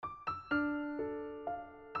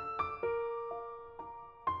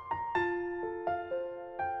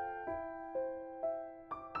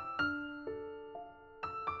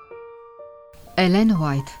Էլեն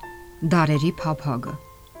Ուայթ, Դարերի Փափագը,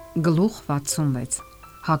 Գլուխ 66,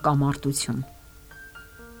 Հակամարտություն։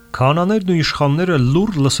 Քահանաներն ու իշխանները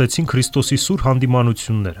լուռ լսեցին Քրիստոսի սուր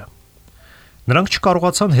հանդիմանությունները։ Նրանք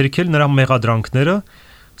չկարողացան հերքել նրա մեղադրանքները,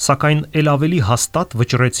 սակայն ել ավելի հաստատ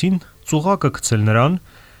վճռեցին ծուղակը գցել նրան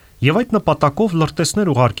եւ այդ նպատակով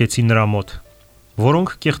լրտեսներ ուղարկեցին նրա մոտ,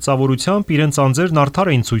 որոնք կեղծավորությամբ իրենց անձերն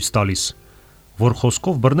արդար էին ցույց տալիս, որ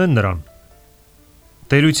խոսքով բռնեն նրան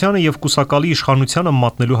տերությանը եւ կուսակալի իշխանությանը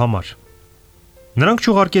մատնելու համար։ Նրանք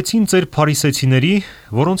չուղարկեցին ծեր փարիսեցիների,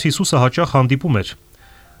 որոնց Հիսուսը հաճախ հանդիպում էր,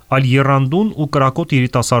 այլ եռանդուն ու կրակոտ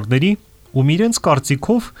երիտասարդների, ում իրենց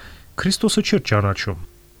կարծիքով Քրիստոսը չէր ճանաչում։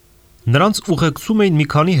 Նրանց ուղեկցում էին մի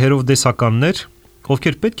քանի հերովդեսականներ,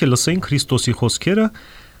 ովքեր պետք է լսեին Քրիստոսի խոսքերը,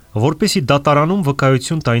 որպեսզի դատարանում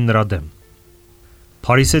վկայություն տային նրա դեմ։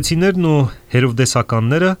 Փարիսեցիներն ու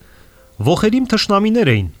հերովդեսականները ոխերիմ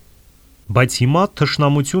թշնամիներ էին, բայց հիմա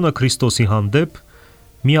թշնամությունը Քրիստոսի հանդեպ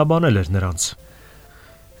միաբանել էր նրանց։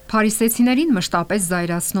 Փարիսեցիներին մշտապես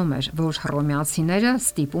զայրացնում էր, որ հռոմեացիները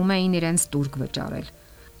ստիպում էին իրենց տուրք վճարել։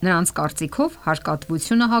 Նրանց կարծիքով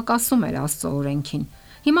հարկատվությունը հակասում էր Աստծո օրենքին։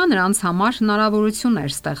 Հիմա նրանց համար հնարավորություն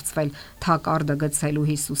էր ստեղծվել թակարդը գցելու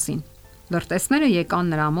Հիսուսին։ Լրտեսները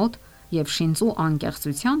եկան նրա մոտ եւ շինծու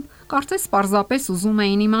անկեղծությամբ կարծես պարզապես ուզում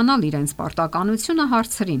էին իմանալ իրենց պարտականությունը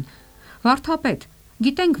հարցրին. «Վարդապետ,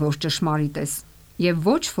 գիտենք, որ ճշմարիտ ես եւ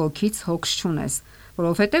ոչ ոքից հոգս չունես,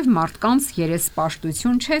 որովհետեւ մարդկանց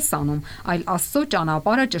երեսպաշտություն չես անում, այլ Աստծո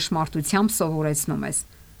ճանապարհը ճշմարտությամբ սովորեցնում ես։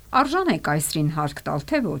 Արժան է կայսրին հարկ տալ,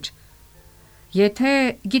 թե ոչ։ Եթե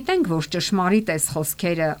գիտենք, որ ճշմարիտ ես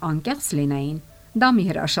խոսքերը անկեղծ լինեին, դա մի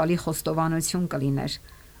հրաշալի խոստովանություն կլիներ։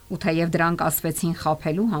 Ու թեև դրանք ասվեցին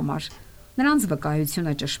խաբելու համար, նրանց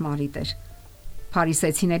վկայությունը ճշմարիտ էր։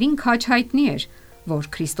 Փարիսեցիներին քաչ հայտնի էր, որ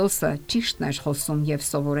Քրիստոսը ճիշտն էր խոսում եւ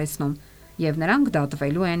սովորեցնում, եւ նրանք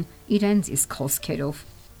դատվելու են իրենց իսկ խոսքերով։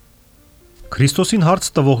 Քրիստոսին հարց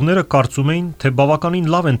տվողները կարծում էին, թե բավականին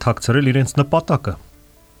լավ են թաքցրել իրենց նպատակը։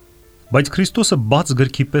 Բայց Քրիստոսը բաց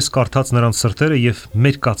գրքի պես կարդաց նրանց սրտերը եւ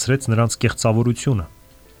մերկացրեց նրանց կեղծավորությունը։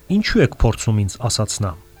 Ինչու եք փորձում ինձ, ասաց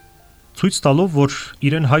նա, ցույց տալով, որ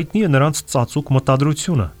իրեն հայտնի է նրանց ծածուկ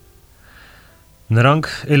մտադրությունը։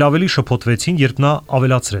 Նրանք ել ավելի շփոթվեցին, երբ նա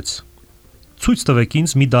ավելացրեց. Ցույց տվեք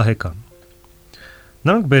ինձ մի դահեկան։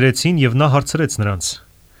 Նրանք բերեցին եւ նա հարցրեց նրանց.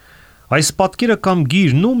 Այս պատկերը կամ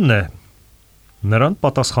գիրն ումն է։ Նրան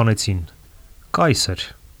պատասխանեցին. Կայսեր։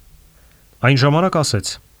 Այն ժամանակ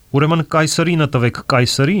ասեց. Ուրեմն կայսրինը տվեք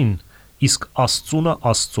կայսրին, իսկ Աստծունը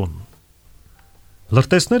Աստծուն։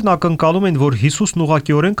 Լրտեսներն ակնկալում են, որ Հիսուսն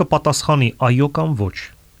ուղղակիորեն կպատասխանի այո կամ ոչ։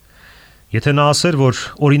 Եթե նա ասեր, որ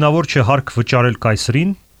օրինավոր չէ հարկ վճարել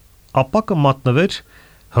կայսրին, ապա կմատնվեր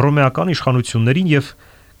հռոմեական իշխանություններին եւ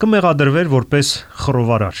կմեղադրվեր որպես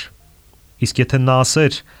խռովարար։ Իսկ եթե նա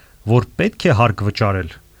ասեր, որ պետք է հարկ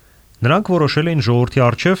վճարել, նրանք որոշել էին ժողովրդի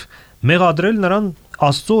առջև մեղադրել նրան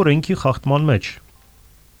Աստծո օրենքի խախտման մեջ։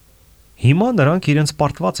 Հիմա նրանք իրենց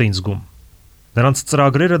պարտված էին զգում։ Նրանց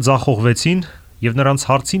ծրագրերը ձախողվեցին եւ նրանց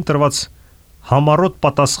հարցին տրված համառոտ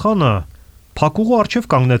պատասխանը փակուղու առջև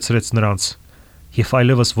կանգնեցրեց նրանց եւ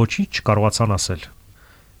այլևս ոչինչ չկարողացան ասել։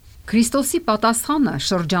 Քրիստոսի պատասխանը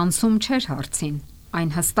շրջանցում չէր հարցին,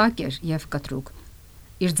 այն հստակ էր եւ կտրուկ։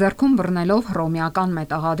 Իր ձեռքում բռնելով հռոմեական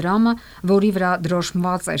մետաղադրամը, որի վրա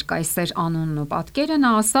դրոշմված էր կայսեր անունն ու պատկերը,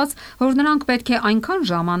 նա ասաց, որ նրանք պետք է այնքան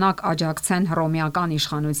ժամանակ աջակցեն հռոմեական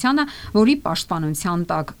իշխանությանը, որի պաշտպանության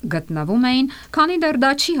տակ գտնվում էին, քանի դեռ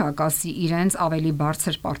դա չի հակասի իրենց ավելի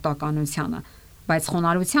բարձր պարտականությանը։ Բայց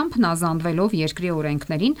խոնարհությամբ հնազանդվելով երկրի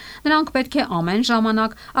օրենքներին, նրանք պետք է ամեն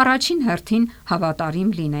ժամանակ առաջին հերթին հավատարիմ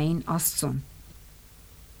լինեին Աստծուն։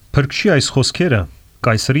 Փրկչի այս խոսքերը՝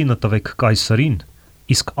 կայսրինը տվեք կայսրին,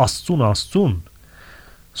 իսկ Աստծուն Աստծուն,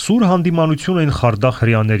 սուր հանդիմանություն են խարդախ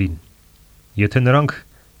հրեաներին։ Եթե նրանք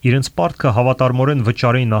իրենց պարտքը հավատարմորեն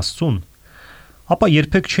վճարեին Աստծուն, ապա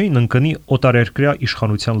երբեք չէին ընկնի օտարերկրյա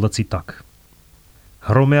իշխանության լծի տակ։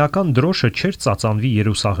 Հռոմեական դրոշը չէր ծածանվի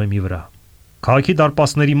Երուսաղեմի վրա։ Քաղաքի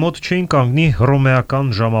դարպասների մոտ չէին կանգնի հռոմեական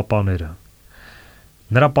ժամապաները։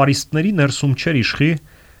 Նրա պարիսպների ներսում չէր իշխի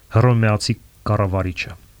հռոմեացի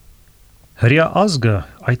կառավարիչը։ Հրեա ազգը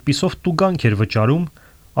այդպիսով տուգանք էր վճարում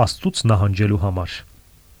Աստծուց նահանջելու համար։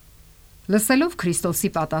 Լսելով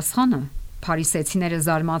Քրիստոսի պատասխանը, փարիսեցիները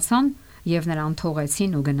զարմացան եւ նրան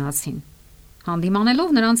թողեցին ու գնացին։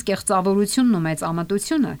 Հանդիմանելով նրանց կեղծավորությունն ու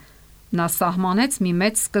մեծամտությունը, նա սահմանեց մի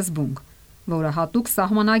մեծ սկզբունք, որը հատուկ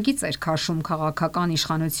սահմանագիծ էր քաշում քաղաքական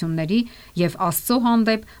իշխանությունների եւ Աստծո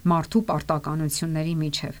հանդեպ մարդու պարտականությունների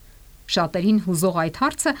միջև։ Շատերին հուզող այդ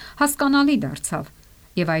հարցը հասկանալի դարձավ,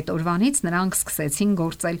 եւ այդ օրվանից նրանք սկսեցին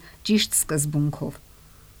գործել ճիշտ սկզբունքով։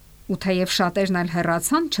 Ու թեև շատերն էլ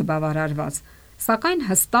հեռացան չբավարարված, Սակայն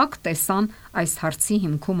հստակ տեսան այս հարցի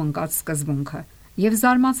հիմքում ընկած սկզբունքը եւ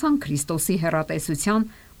զարմացան Քրիստոսի հեռատեսության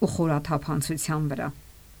ու խորաթափանցության վրա։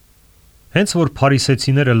 Հենց որ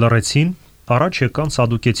փարիսեցիները լռեցին, առաջ եկան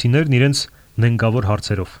սադուկեցիներն իրենց նենգավոր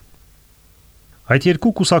հարցերով։ Այդ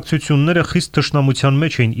երկու կուսակցությունները խիստ թշնամության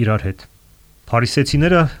մեջ էին իրար հետ։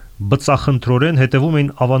 Փարիսեցիները բծախնդրորեն հետևում էին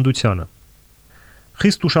ավանդությանը։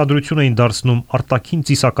 Խիստ ուշադրություն էին դարձնում արտաքին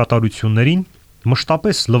ծիսակատարություններին,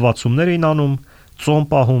 մշտապես լվացումներ էին անում, ծոմ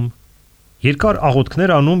պահում, երկար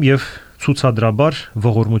աղոթքներ անում եւ ցուցադրաբար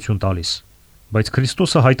ողորմություն տալիս։ Բայց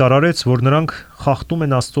Քրիստոսը հայտարարեց, որ նրանք խախտում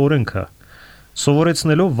են Աստծո օրենքը,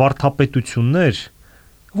 սովորեցնելով վարդապետություններ,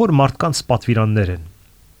 որ մարդկանց պատվիրաններ են։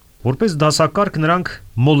 Որպես դասակարգ նրանք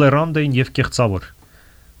մոլերանդ էին եւ կեղծավոր,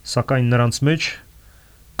 սակայն նրանց մեջ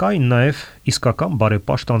կային նաեւ իսկական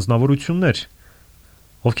բարեպաշտ անձնավորություններ,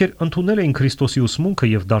 ովքեր ընդունել էին Քրիստոսի ուսմունքը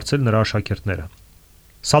եւ դարձել նրա աշակերտները։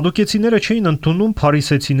 Սադուկեցիները չէին ընդունում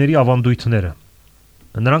փարիսեցիների ավանդույթները։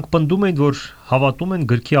 Նրանք պնդում էին, որ հավատում են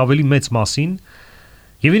գրքի ավելի մեծ մասին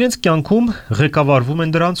եւ իրենց կյանքում ղեկավարվում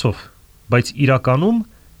են դրանցով, բայց իրականում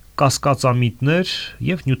կասկածամիտներ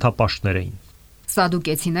եւ նյութապաշտներ էին։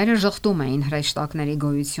 Սադուկեցիները ժխտում էին հրեշտակների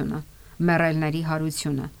գոյությունը, մեռելների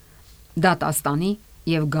հարությունը, դատաստանի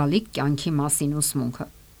եւ գալիք կյանքի մասին ուսմունքը։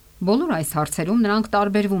 Բոլոր այս հարցերում նրանք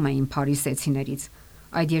տարբերվում էին փարիսեցիներից։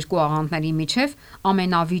 Այդ երկու աղանդների միջև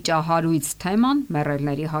ամենավիճահարույց թեման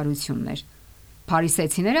մեռելների հարությունն էր։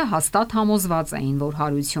 Փարիսեցիները հաստատ համոզված էին, որ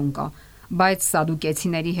հարություն կա, բայց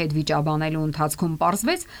սադուկեցիների հետ վիճաբանելու ընթացքում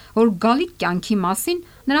պարզվեց, որ գալիք կյանքի մասին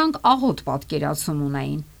նրանք աղոտ պատկերացում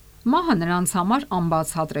ունեին։ Մահը նրանց համար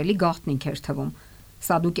անբացատրելի գաղտնիք էր թվում։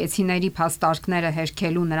 Սադուկեցիների փաստարկները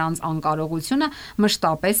հերքելու նրանց անկարողությունը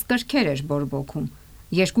մշտապես կրքեր էր բորբոքում։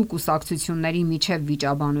 Երկու կուսակցությունների միջև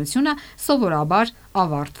վիճաբանությունը սովորաբար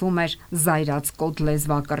ավարտվում էր զայրացկոտ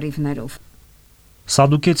լեզվակռիվներով։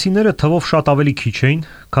 Սադուկեցիները թվով շատ ավելի քիչ էին,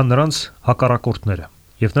 քան նրանց հակառակորդները,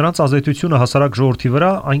 եւ նրանց ազդեցությունը հասարակ ժողովրդի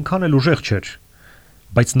վրա այնքան էլ ուժեղ չէր,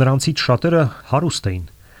 բայց նրանցից շատերը հարուստ էին,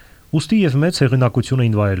 ուստի եւ մեծ հեղինակություն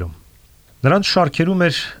էին վայելում։ Նրանց շարքերում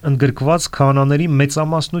էր ընդգրկված քահանաների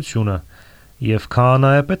մեծամասնությունը, եւ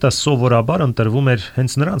քահանայապետը սովորաբար ընտրվում էր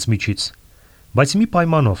հենց նրանց միջից, բայց մի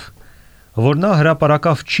պայմանով, որ նա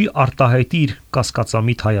հրապարակավ չի արտահայտի իր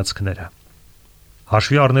կասկածամիտ հայացքները։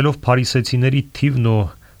 Հաշվի առնելով փարիսեցիների թիվն ու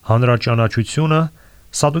հանրաճանաչությունը,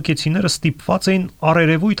 սադուկեցիները ստիպված էին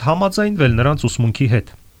առերևույթ համաձայնվել նրանց ուսմունքի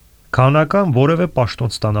հետ, քահանական որևէ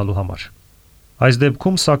պաշտոն ստանալու համար։ Այս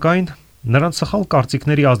դեպքում, սակայն, նրանց սխալ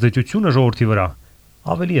կարծիքների ազդեցությունը ժողովրդի վրա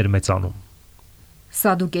ավելի էր մեծանում։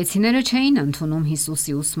 Սադուկեցիները չէին ընդունում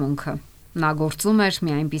Հիսուսի ուսմունքը։ Նա գործում էր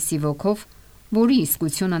մի այնպիսի ոգով, որի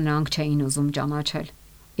իսկությունը նրանք չէին ուզում ճանաչել,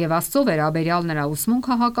 եւ Աստծո վերաբերյալ նրա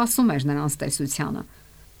ուսմունքը հակասում էր նրանց տեսությանը։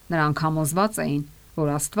 Նրանք համոզված էին,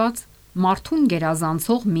 որ Աստված մարդուն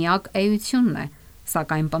գերազանցող միակ էությունն է,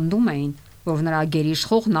 սակայն պնդում էին, որ նրա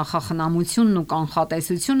գերիշխող նախախնամությունն ու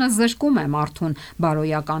կանխատեսությունը զրկում է մարդուն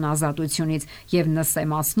բարոյական ազատությունից եւ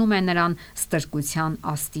նսեմացնում է նրան ստրկության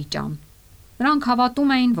աստիճան։ Նրանք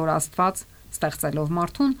հավատում էին, որ Աստված, ստեղծելով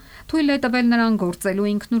մարդուն, թույլ է տվել նրան գործելու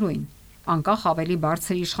ինքնուրույն, անկախ ավելի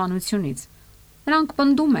բարձր իշխանությունից։ Նրանք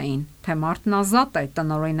պնդում էին, թե մարդն ազատ է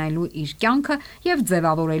տնօրինելու իր կյանքը եւ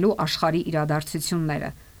ձևավորելու աշխարհի իրադարձությունները,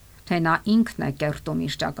 թե նա ինքն է կերտում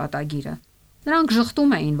իր ճակատագիրը։ Նրանք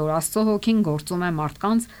ժխտում էին, որ Աստծո հոգին գործում է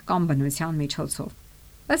մարդկանց կամ բնության միջոցով։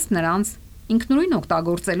 Ըստ նրանց, ինքնուրույն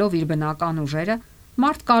օգտագործելով իր բնական ուժերը,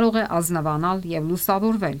 մարդ կարող է ազնվանալ եւ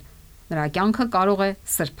լուսավորվել։ Նրա կյանքը կարող է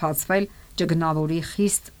սրբացվել ճգնավորի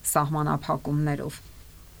խիստ սահմանափակումներով։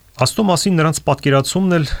 Աստծո մասին նրանց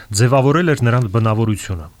պատկերացումն էլ ձևավորել էր նրանց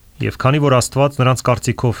բնավորությունը, եւ քանի որ Աստված նրանց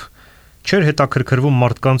կարծիքով չէր հետաքրքրվում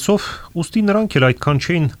մարդկանցով, ուստի նրանք էլ այդքան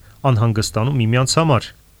չէին անհանգստանում միմյանց համար։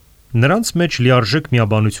 Նրանց մեջ լիարժեք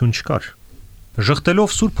միաբանություն չկար։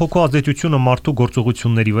 Ժխտելով Սուրբ Հոգու ազդեցությունը մարդու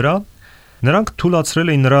գործողությունների վրա, նրանք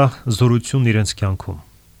թույլատրել էին նրա զորությունն իրենց կյանքում։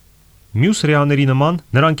 Մյուս հրեաների նման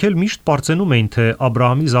նրանք էլ միշտ պարծենում էին, թե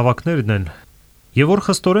Աբրահամի զավակներն են եւ որ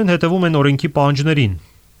խստորեն հետևում են օրենքի պահանջներին,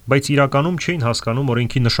 բայց իրականում չէին հասկանում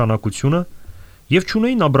օրենքի նշանակությունը եւ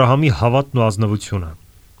չունեին Աբրահամի հավատն ու ազնվությունը։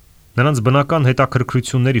 Նրանց բնական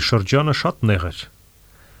հետաքրքրությունների շրջանը շատ նեղ էր։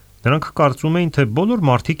 Նրանք կարծում էին, թե բոլոր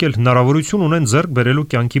մարդիկ էլ հնարավորություն ունեն ձեռք բերելու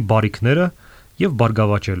կյանքի բարիքները եւ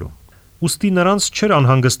բարգավաճելու։ Ուստի նրանց չէր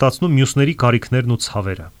անհանգստացնում մյուսների կարիքներն ու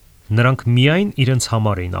ցավերը։ Նրանք միայն իրենց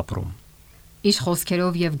համար էին ապրում։ Իր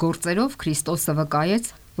խոսքերով եւ գործերով Քրիստոսը վկայեց,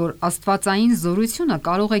 որ աստվածային զորությունը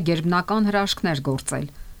կարող է գերբնական հրաշքներ գործել,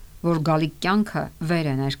 որ գալիք կյանքը վեր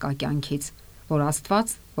է ներկա կյանքից, որ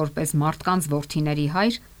Աստված, որպես մարդկանց որդիների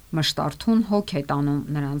հայր, մշտարթուն հոգ է տանում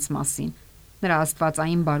նրանց մասին։ Նրա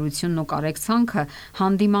աստվածային բարությունն ու կարեկցանքը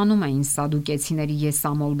հանդիմանում էին սադուկեցիների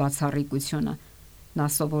եսամոլ բացառիկությունը։ Նա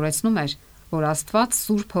սովորեցնում էր, որ Աստված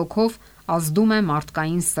Սուրբ Հոգով ազդում է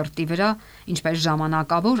մարդկային սրտի վրա, ինչպես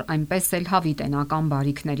ժամանակավոր, այնպես էլ հավիտենական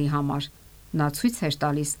բարիքների համար։ Նա ցույց էր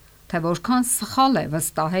տալիս, թե որքան սխալ է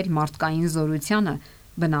վստահել մարդկային զորությանը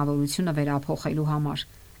բնավորությունը վերափոխելու համար,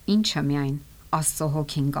 ինչը միայն Աստծո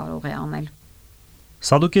Հոգին կարող է անել։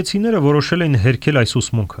 Սադուկեցիները որոշել էին հերքել այս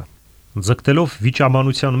ուսմունքը։ Ձգտելով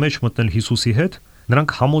վիճաբանության մեջ մտնել Հիսուսի հետ,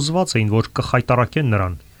 նրանք համոզված էին, որ կխայտարակեն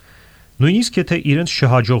նրան, նույնիսկ եթե իրենց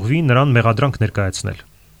չհաջողվի նրան մեղադրանք ներկայացնել։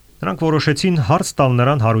 Նրանք որոշեցին հարց տալ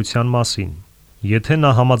նրան հարության մասին։ Եթե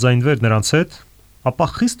նա համաձայնվեր նրանց հետ, ապա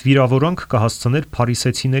խիստ վիրավորանք կհասցներ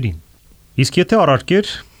փարիսեցիներին։ Իսկ եթե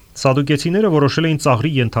առարկեր, սադուկեցիները որոշել էին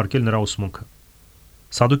ծաղրի ենթարկել նրա ուսմունքը։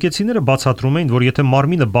 Սադուկեցիները բացատրում էին, որ եթե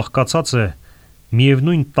մարմինը բաղկացած է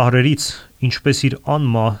միևնույն տարրերից, ինչպես իր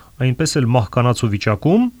անմա, այնպես էլ մահկանացու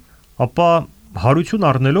վիճակում, ապա հարություն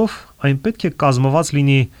առնելով այն պետք է կազմված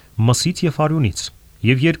լինի մսից եւ արյունից,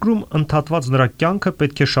 եւ երկրում ընդհատված նրա կյանքը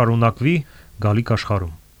պետք է շարունակվի գալիք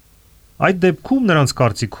աշխարհում։ Այդ դեպքում նրանց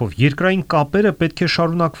կարծիքով երկրային կապերը պետք է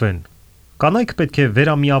շարունակվեն։ Կանայք պետք է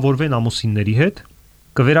վերամիավորվեն ամուսինների հետ,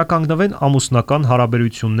 կվերականգնվեն ամուսնական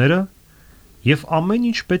հարաբերությունները եւ ամեն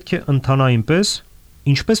ինչ պետք է ընթանա այնպես,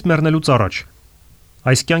 ինչպես մեռնելուց առաջ։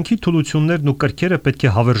 Այս կյանքի թուլություններն ու կրքերը պետք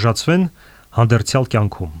է հավերժացվեն հանդերձյալ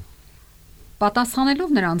կյանքում։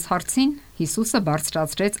 Պատասխանելով նրանց հարցին, Հիսուսը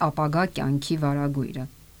բարձրացրեց ապագա կյանքի վարագույրը։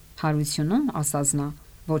 Հարությունում, ասաց նա,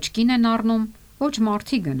 ոչ կին են առնում, ոչ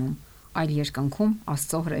մարդի գնում, այլ երկնքում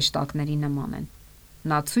Աստծո հրեշտակների նման են։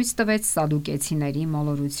 Նա ցույց տվեց սադուկեցիների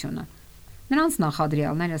մոլորությունը։ Նրանց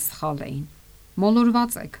նախադրյալները սխալ էին։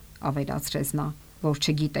 Մոլորված եք, ավելացրեց նա, որ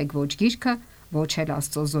չգիտեք ոչ գիրքը, ոչ էլ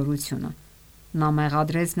Աստծո զորությունը։ Նա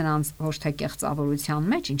մեղադրեց նրանց ոչ թե կեղծավորության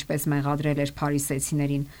մեջ, ինչպես մեղադրել էր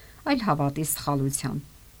փարիսեցիներին, այլ հավատի սխալության։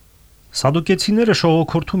 Սադուկեցիները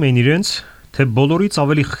շողոքորթում էին իրենց, թե բոլորից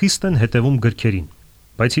ավելի խիստ են հետևում գրքերին,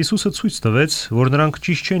 բայց Հիսուսը ցույց տվեց, որ նրանք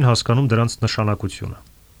ճիշտ չեն հասկանում դրանց նշանակությունը։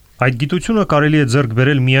 Այդ գիտությունը կարելի է ձեռք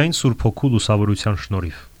բերել միայն Սուրբ Հոգու լուսավորության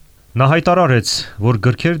շնորհիվ։ Նա հայտարարեց, որ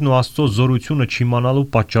գրքերն ու Աստծո զորությունը չիմանալու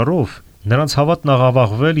պատճառով նրանց հավատն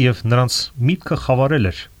աղավաղվել եւ նրանց միտքը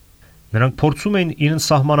խավարել էր։ Նրանք փորձում էին իրենց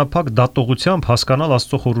սահմանափակ դատողությամբ հասկանալ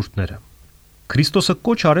Աստծո խորհուրդները։ Քրիստոսը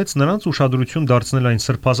կոչ արեց նրանց ուշադրություն դարձնել այն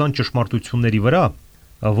սրբազան ճշմարտությունների վրա,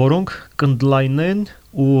 որոնք կընդլայնեն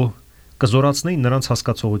ու կզորացնեին նրանց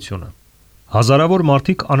հասկացողությունը։ Հազարավոր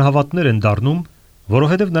մարդիկ անհավատներ են դառնում,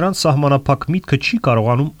 որովհետև նրանց սահմանափակ միտքը չի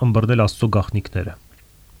կարողանում ըմբռնել Աստծո գաղտնիքները։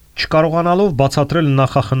 Չկարողանալով բացատրել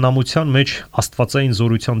նախախնամության մեջ աստվածային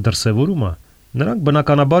զորության դրսևորումը, նրանք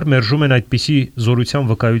բնականաբար մերժում են այդպիսի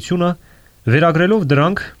զորության վկայությունը, վերագրելով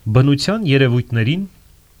դրանք բնության երևույթներին,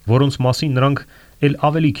 որոնց մասին նրանք ել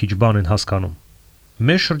ավելի քիչ բան են հասկանում։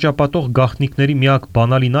 Մեզ շրջապատող գաղտնիքների միակ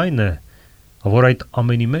բանալին այն է, որ այդ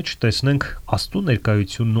ամենի մեջ տեսնենք Աստծո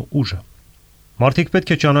ներկայությունն ու ուժը։ Մարդիկ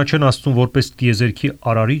պետք է ճանաչեն Աստծուն որպես տիեզերքի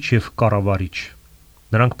արարիչ եւ կառավարիչ։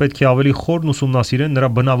 Նրանք պետք է ավելի խորն ուսումնասիրեն նրա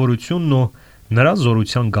բնավորությունն ու նրա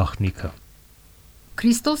զորության գաղտնիքը։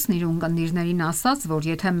 Քրիստոսն իր ունկնդիրներին ասաց, որ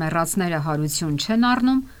եթե մեռածները հարություն չեն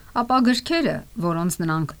առնում, ապա գրքերը, որոնց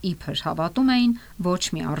նրանք իբր հավատում էին, ոչ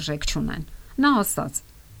մի արժեք չունեն։ Նա ասաց.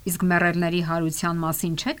 իսկ մեռելների հարության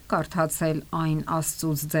մասին չեք կարդացել այն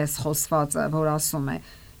Աստծուց ձեզ խոսվածը, որ ասում է.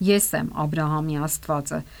 Ես եմ Աբրահամի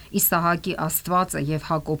Աստվածը, Իսահակի Աստվածը եւ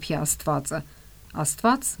Հակոբի Աստվածը։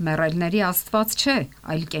 Աստված մեռելների Աստված չէ,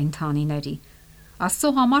 այլ կենդանիների։ Աստծո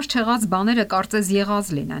համար չեղած բաները կարծես եղած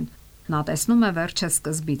լինեն։ Նա տեսնում է վերջը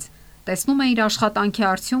սկզբից, տեսնում է իր աշխատանքի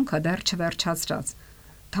արդյունքը դեռ չվերջացրած։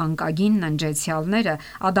 Թանկագին ննջեցյալները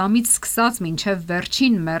Ադամից սկսած մինչև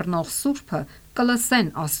վերջին մեռնող սուրբը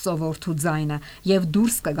կլսեն Աստծո որդու ձայնը եւ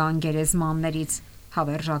դուրս կգան գերեզմաններից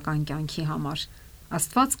հավերժական կյանքի համար։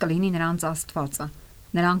 Աստված կլինի նրանց Աստվածը,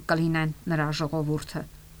 նրանք կլինեն նրա ժողովուրդը։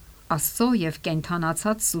 Աստծո եւ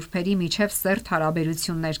կենթանացած սուրբերի միջև սերտ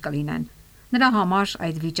հարաբերություններ կլինեն։ Նրա համար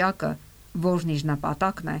այդ վիճակը, որն իր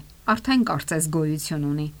նպատակն է, արդեն կարծես գոյություն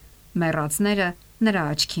ունի։ Մեռածները նրա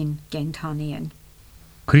աչքին կենդանի են։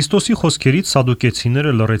 Քրիստոսի խոսքերից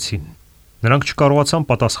սադուկեցիները լռեցին։ Նրանք չկարողացան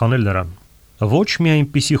պատասխանել նրան։ Ոչ մի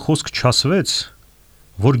այնպիսի խոսք չասվեց,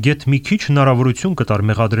 որ գեթ մի քիչ հնարավորություն կտար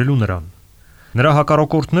մեղադրելու նրան։ Նրա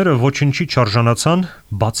հակառակորդները ոչնչի չարժանացան,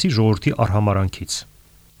 բացի ժողովրդի արհամարանքից։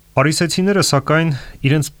 Փարիսեցիները սակայն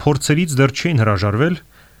իրենց փորձերից դեռ չէին հրաժարվել,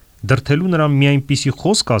 դրթելու նրան մի այնպիսի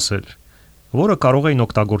խոսք ասել, որը կարող էին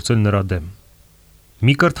օգտագործել նրա դեմ։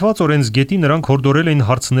 Մի կրթված օրենսգետի նրանք հորդորել էին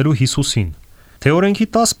հարցնելու Հիսուսին, թե օրենքի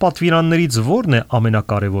 10 պատվիրաններից որն է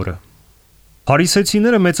ամենակարևորը։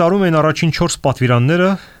 Փարիսեցիները մեծարում են առաջին 4 պատվիրանները,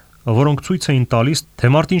 որոնք ցույց էին տալիս, թե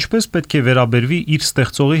մարդ ինչպես պետք է վերաբերվի իր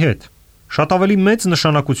ստեղծողի հետ։ Շատ ավելի մեծ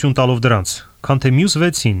նշանակություն տալով դրանց, քան թե մյուս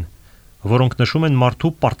 6-ին, որոնք նշում են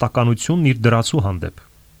մարդու պարտականությունն իր դրացու հանդեպ։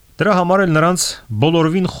 Դրա համար էլ նրանց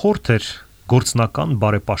բոլորովին խորթ էր գործնական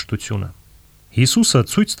բարեպաշտությունը։ Հիսուսը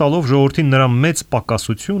ցույց տալով ժողովրդին նրա մեծ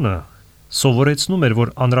պակասությունը, սովորեցնում էր,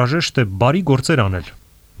 որ անհրաժեշտ է բարի գործեր անել,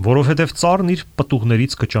 որովհետև ծառն իր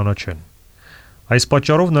պտուղներից կճանաչեն։ Այս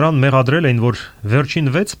պատճառով նրան մեղադրել էին, որ վերջին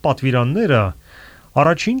 6 պատվիրանները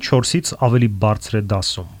առաջին 4-ից ավելի բարձր է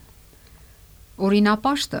դասում։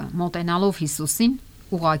 Օրինապաշտը մոտենալով Հիսուսին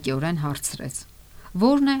ուղղակիորեն հարցրեց.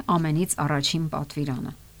 Ո՞րն է ամենից առաջին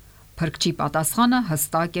պատվիրանը։ Փրկչի պատասխանը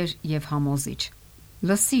հստակ էր եւ համոզիչ.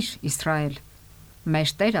 Լսիր, Իսրայել,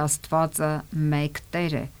 մեր Տեր Աստվածը մեկ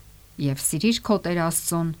Տեր է, եւ սիրիր քո Տեր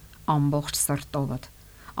Աստծուն ամբողջ սրտովդ,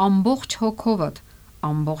 ամբողջ հոգովդ,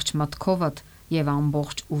 ամբողջ մտքովդ եւ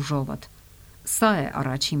ամբողջ ուժովդ։ Սա է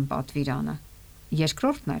առաջին պատվիրանը։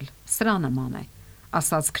 Երկրորդն էլ սրա նման է,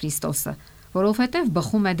 ասաց Քրիստոսը, որովհետեւ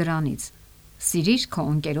բխում է դրանից. սիրիր քո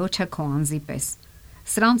ընկերոջը քո անձի պես։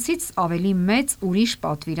 Սրանցից ավելի մեծ ուրիշ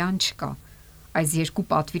պատվիրան չկա։ Այս երկու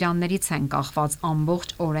պատվիրաններից են կախված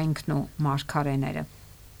ամբողջ օրենքն ու մարգարեները։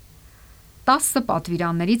 10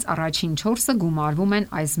 պատվիրաններից առաջին 4-ը գումարվում են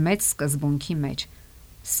այս մեծ սկզբունքի մեջ.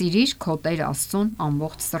 սիրիր քո Տեր Աստծուն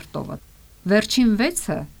ամբողջ սրտովդ։ Վերջին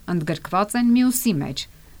 6-ը ընդգրկված են մյուսի մեջ.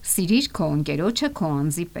 սիրիր քո ընկերոջը քո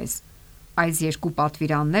անձի պես։ Այս երկու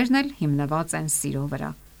պատվիրաններն էլ հիմնված են սիրո վրա։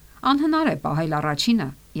 Անհնար է պահել առաջինը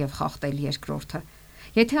եւ խախտել երկրորդը։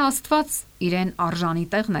 Եթե Աստված իրեն արժանի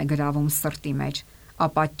տեղն է գրավում սրտի մեջ,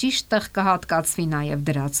 ապա ճիշտ տեղ կհատկացվի նաեւ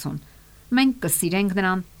դրացուն։ Մենք կսիրենք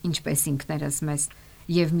նրան ինչպես ինքներս մեզ,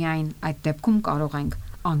 եւ միայն այդ դեպքում կարող ենք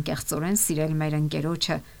անկեղծորեն սիրել մեր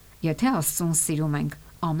ընկերոջը, եթե Աստծուն սիրում ենք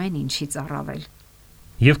ամեն ինչից առավել։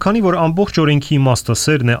 Եվ քանի որ ամբողջ օրենքի իմաստը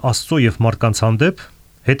սերն է Աստծո եւ մարդկանց հանդեպ,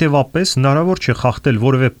 հետեւապես հնարավոր չէ խախտել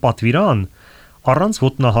որևէ պատվիրան առանց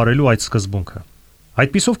ոտնահարելու այդ սկզբունքը։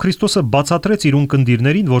 Այդպիսով Քրիստոսը բացատրեց իր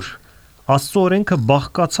ունկնդիրներին, որ Աստծո օրենքը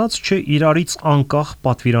բաղկացած չէ իրարից անկախ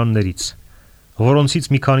պատվիրաններից,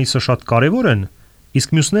 որոնցից մի քանիսը շատ կարևոր են,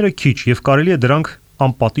 իսկ մյուսները քիչ եւ կարելի է դրանք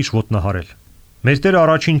անպատիժ ոտնահարել։ Մեր Տերը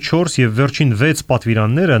առաջին 4 եւ վերջին 6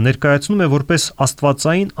 պատվիրանները ներկայացնում է որպես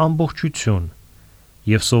աստվածային ամբողջություն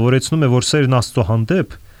եւ սովորեցնում է, որ սերն Աստծո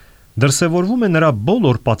հանդեպ դրսևորվում է նրա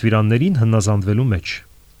բոլոր պատվիրաններին հնազանդվելու մեջ։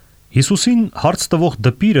 Հիսուսին հարց տվող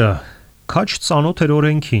դպիրը քաջ ծանոթ էր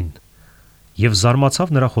օրենքին եւ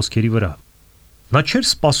զարմացավ նրա խոսքերի վրա։ Նա չէր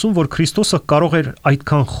սպասում, որ Քրիստոսը կարող էր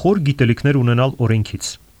այդքան խոր գիտելիքներ ունենալ օրենքից։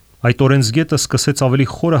 Այդ օրենսգետը սկսեց ավելի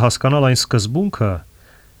խորը հասկանալ այն սկզբունքը,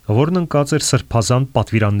 որն ընկած էր սրբազան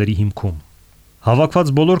պատվիրանների հիմքում։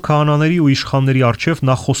 Հավաքված բոլոր քահանաների ու իշխանների առջև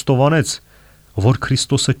նա խոստովանեց, որ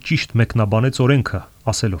Քրիստոսը ճիշտ մեկնաբանեց օրենքը,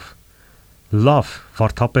 ասելով. Լավ,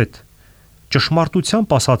 վարդապետ,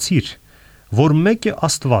 ճշմարտությամբ ասացիր, որ մեկ է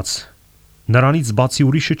Աստված, նրանից բացի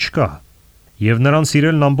ուրիշը չկա, եւ նրան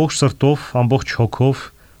սիրելն ամբողջ սրտով, ամբողջ հոգով,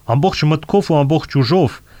 ամբողջ մտքով ու ամբողջ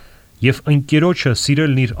ուժով, եւ ընկերոջը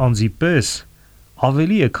սիրելն իր անձի պես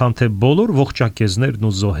ավելի է, քան թե բոլոր ողջակեզներն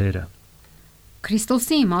ու զոհերը։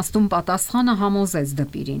 Քրիստոսի իմաստուն պատասխանը համոզեց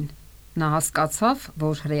դպիրին։ Նա հասկացավ,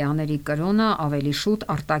 որ հրեաների կրոնը ավելի շուտ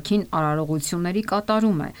արտաքին արարողությունների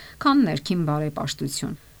կատարում է, քան ներքին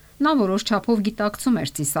բարեպաշտություն։ Նա որոշ չափով գիտակցում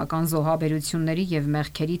էր ծիսական զոհաբերությունների եւ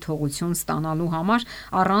մեղքերի թողություն ստանալու համար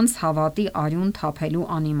առանց հավատի արյուն թափելու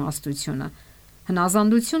անիմաստությունը։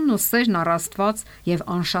 Հնազանդությունն ու սերն առ Աստված եւ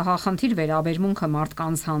անշահախնդիր վերաբերմունքը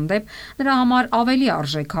մարդկանց հանդեպ նրա համար ավելի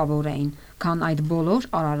արժեքավոր էին, քան այդ բոլոր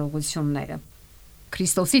արարողությունները։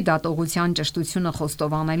 Քրիստոսի դատողության ճշտությունը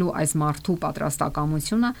խոստովանելու այս մարդու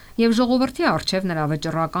պատրաստակամությունը եւ ժողովրդի առջև նրա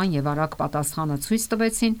վճռական եւ արագ պատասխանը ցույց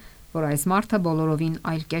տվեցին, որ այս մարդը բոլորովին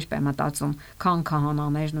այլ կերպ է մտածում, քան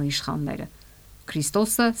քահանաներն ու իշխանները։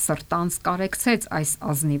 Քրիստոսը սրտանց կարեկցեց այս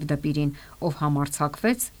ազնիվ դպիրին, ով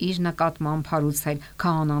համարձակվեց իր նկատմամբ հարուցել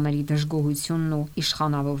քահանաների դժգոհությունն ու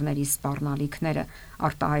իշխանավորների սպառնալիքները,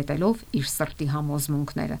 արտահայտելով իր սրտի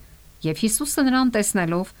համոզմունքները։ Եվ Հիսուսը նրան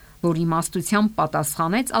տեսնելով, որ իմաստությամբ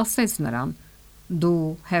պատասխանեց, ասեց նրան. Դու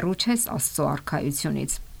հեռու չես Աստծո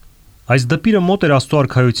արքայությունից։ Այս դպիրը մոտ էր Աստծո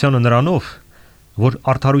արքայությանը նրանով, որ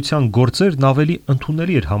արդարության գործերն ավելի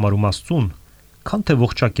ընդունելի էր համարում Աստծուն, քան թե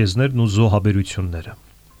ողջակեզներն ու զոհաբերությունները։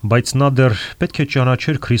 Բայց նա դեռ պետք է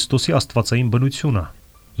ճանաչեր Քրիստոսի աստվածային բնությունը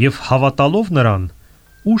եւ հավատալով նրան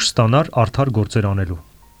ուժ ստանար արդար գործեր անելու։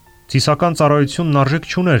 Ծիսական ծառայությունն արժեք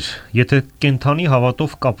չուներ, եթե կենթանի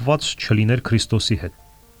հավատով կապված չլիներ Քրիստոսի հետ։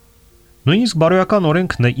 Նույնիսկ բարոյական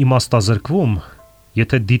օրենքն է իմաստազրկվում,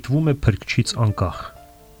 եթե դիտվում է փրկչից անկախ։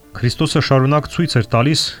 Քրիստոսը շարունակ ցույց էր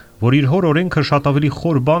տալիս, որ իր հոր օրենքը շատ ավելի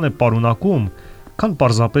խոր բան է պարունակում, քան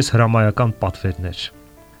պարզապես հրամայական պատվերներ։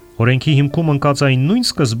 Օրենքի հիմքում ընկած այն նույն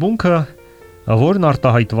սկզբունքը, որն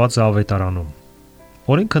արտահայտված է ավետարանում։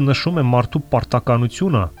 Օրենքը նշում է մարդու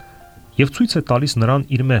պարտականությունը եւ ցույց է տալիս նրան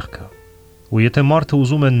իր մեղքը։ Ու եթե մարդը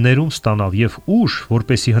ուզում է ներում ստանալ եւ ուժ,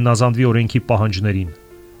 որպեսի հնազանդվի օրենքի պահանջներին,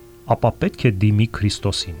 ապա պետք է դիմի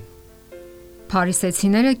Քրիստոսին։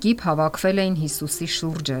 Փարիսեցիները կիպ հավաքվել էին Հիսուսի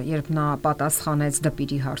շուրջը, երբ նա պատասխանեց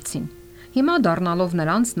դպիրի հարցին։ Հիմա դառնալով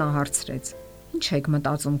նրանց նա հարցրեց. «Ինչ եք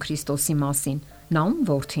մտածում Քրիստոսի մասին, նա ում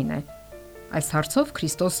որդին է»։ Այս հարցով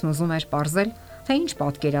Քրիստոսն ուզում էր պարզել, թե ինչ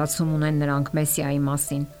պատկերացում ունեն նրանք Մեսիայի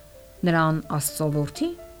մասին։ Նրան Աստծո որդի,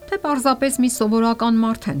 թե պարզապես մի սովորական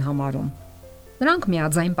մարդ են համարում։ Նրանք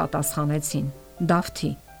միաձայն պատասխանեցին.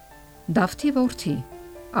 Դավթի։ Դավթի որդի։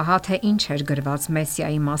 Ահա թե ինչ էր գրված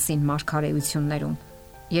Մեսիայի մասին մարգարեություններում։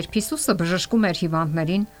 Երբ Հիսուսը բժշկում էր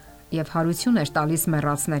հիվանդներին եւ հարություն էր տալիս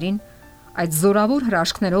մեռածներին, այդ զորավոր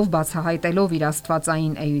հրաշքներով բացահայտելով իր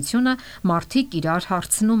աստվածային էությունը, մարդիկ իրար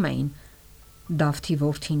հարցնում էին. Դավթի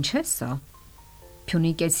որդին չէ՞ սա։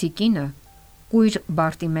 Փյունիկեցի կինը, կույր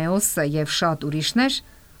Բարտիմեոսը եւ շատ ուրիշներ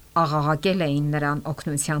աղաղակել էին նրան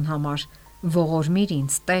օգնության համար. Ողորմիր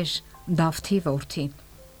ինձ, Տեր, Դավթի որդի։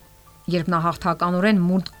 Երբ նա հաղթականորեն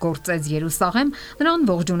մուտք գործեց Երուսաղեմ, նրան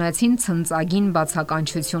ողջունեցին ցնծագին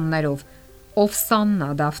բացականչություններով. Օվսաննա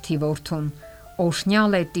Դավթի որդուն,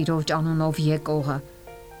 օրհնյալ է Տիրոջ անունով եկողը։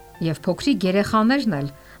 Եվ փոքրիկ երեխաներն էլ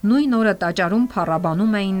նույն օրը տաճարում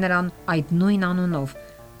փառաբանում էին նրան այդ նույն անունով,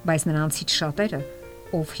 բայց նրանցից շատերը,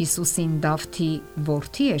 ով Հիսուսին Դավթի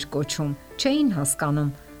որդի էր կոչում, չէին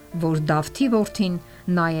հասկանում, որ Դավթի որդին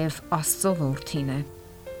նաև Աստծո որդին է։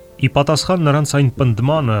 Ի պատասխան նրանց այն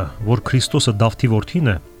պնդմանը, որ Քրիստոսը Դավթի որդին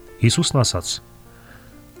է, Հիսուսն ասաց.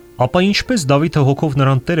 Ապա ինչպես Դավիթը հոգով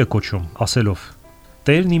նրան Տեր է կոչում, ասելով.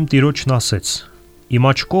 Տերն իմ Տիրոջն ասեց. Իմ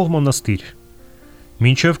աջ կողմը նստիր,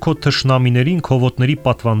 մինչև քո թշնամիներին քո ոտների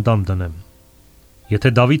պատվանդան դնեմ։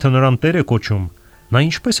 Եթե Դավիթը նրան Տեր է կոչում, նա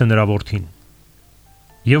ինչպես է նրա որդին։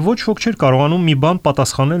 Եվ ոչ ոք չէր կարողանում մի բան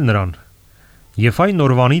պատասխանել նրան, եւ այն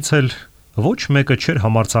օրվանից էլ ոչ մեկը չէր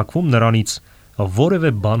համարձակվում նրանից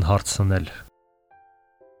որևէ բան հարցնել։